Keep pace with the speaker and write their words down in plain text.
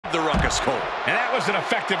the ruckus hole. And that was an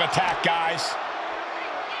effective attack, guys.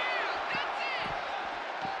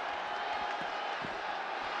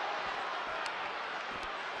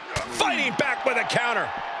 Fighting back with a counter.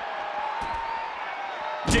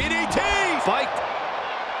 DDT! Fight.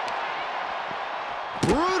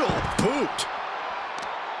 Brutal boot.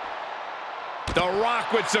 The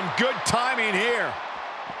Rock with some good timing here.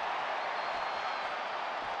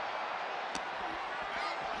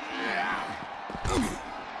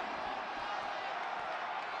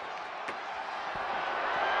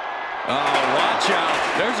 Oh, watch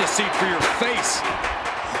out. There's a seat for your face.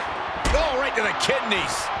 Oh, right to the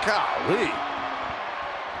kidneys. Golly.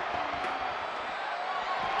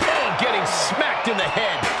 Oh, getting smacked in the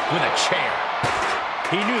head with a chair.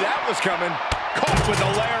 He knew that was coming. Caught with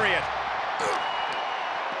a lariat.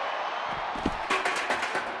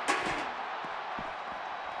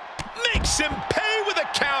 Makes him pay with a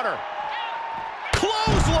counter.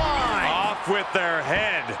 Clothesline. Off with their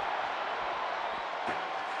head.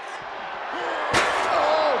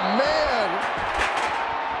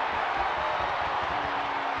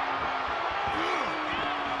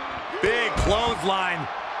 Big clothesline.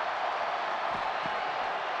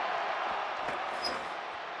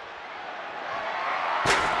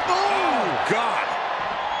 Oh, God.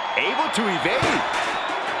 Able to evade.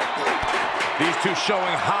 These two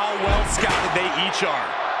showing how well scouted they each are.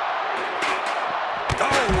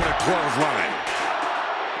 Oh, what a clothesline.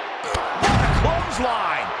 What a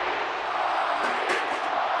clothesline.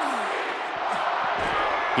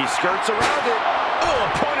 He skirts around it. Oh,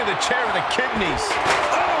 a point of the chair to the kidneys.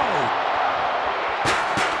 Oh!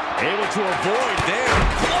 Able to avoid there.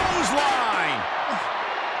 Clothesline.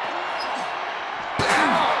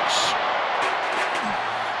 Ouch.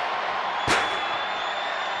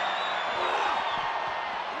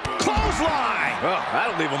 Clothesline. Oh,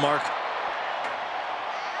 that'll leave a mark.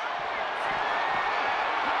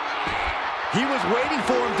 He was waiting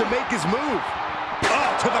for him to make his move.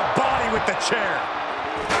 Oh, to the body with the chair.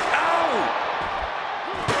 Ow!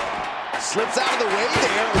 Slips out of the way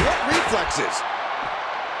there. What reflexes?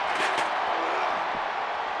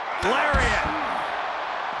 Lariat.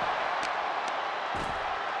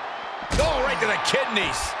 Oh, right to the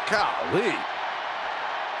kidneys. Golly.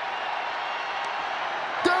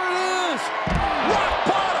 There it is. Rock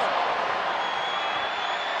bottom.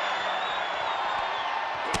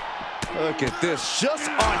 Look at this. Just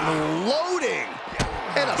unloading.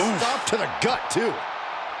 And a stomp to the gut, too.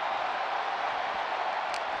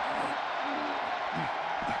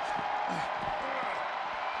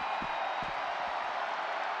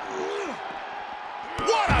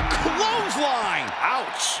 What a clothesline!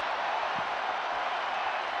 Ouch!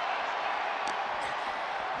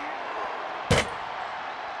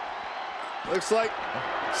 Looks like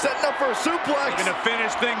setting up for a suplex. Gonna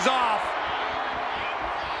finish things off.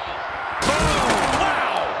 Boom!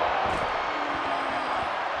 Wow!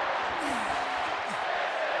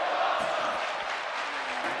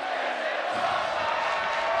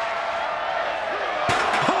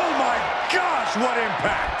 Oh my gosh, what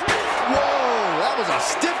impact! Whoa, that was a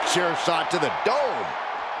stiff chair shot to the dome.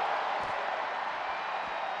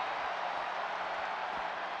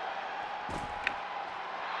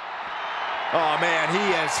 Oh man,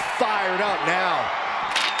 he is fired up now.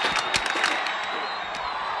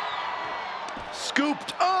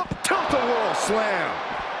 Scooped up, tilt-a-whirl slam.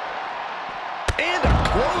 And a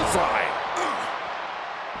clothesline.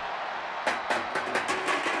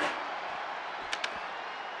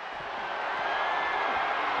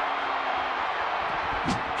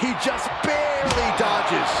 He just barely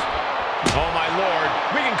dodges. Oh, my Lord.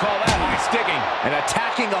 We can call that high sticking. And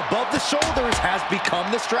attacking above the shoulders has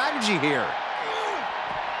become the strategy here.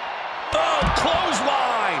 Oh,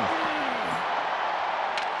 clothesline.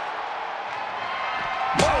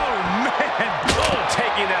 Oh, man. Oh,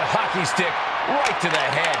 taking that hockey stick right to the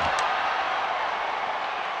head.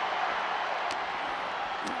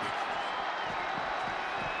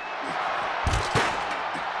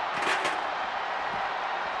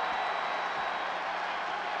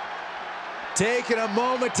 Taking a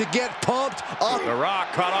moment to get pumped up. The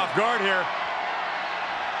Rock caught off guard here.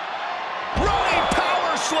 Running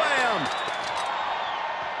power slam.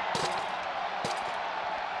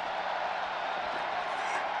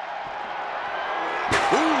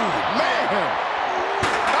 Ooh, man.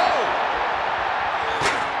 Oh.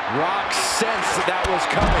 Rock sensed that was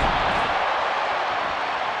coming.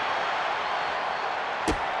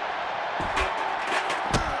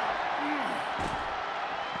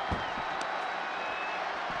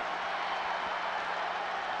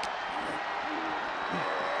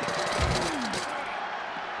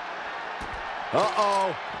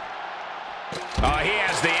 Uh-oh. Oh, he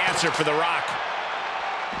has the answer for The Rock.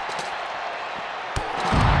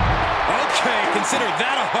 Okay, consider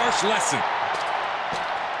that a harsh lesson.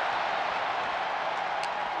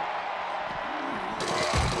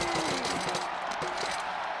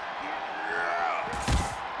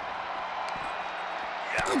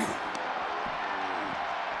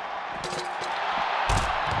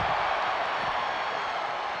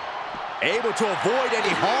 Able to avoid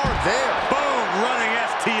any harm there. Boom, running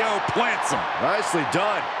STO plants him. Nicely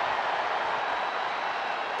done.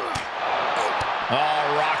 Oh,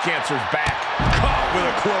 Rock answers back. Caught with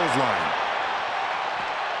a clothesline.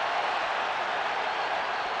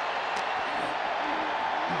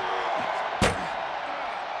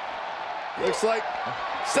 Looks like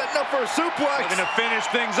setting up for a suplex. Looking to finish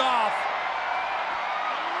things off.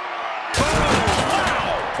 Boom!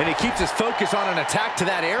 Wow! And he keeps his focus on an attack to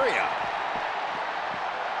that area.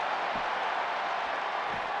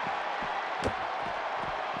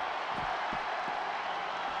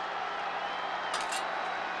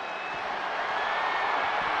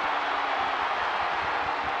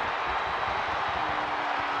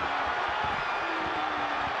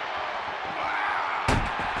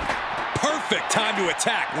 Perfect time to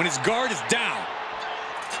attack when his guard is down.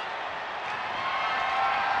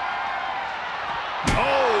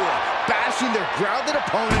 Oh, bashing their grounded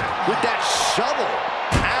opponent with that shovel.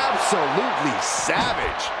 Absolutely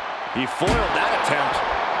savage. He foiled that attempt.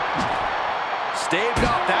 Staved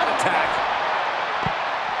off that attack.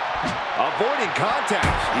 Avoiding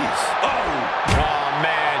contact. Jeez. Oh,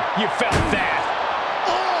 man, you felt that.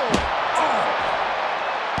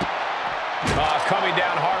 Coming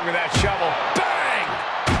down hard with that shovel. Bang!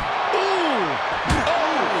 Ooh!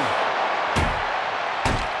 Oh!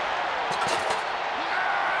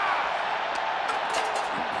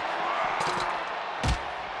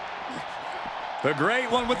 The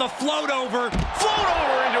great one with the float over. Float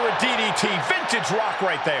over into a DDT. Vintage Rock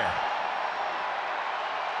right there.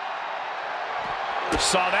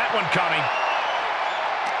 Saw that one coming.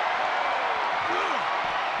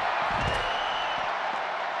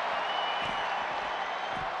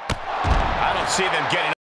 I don't see them getting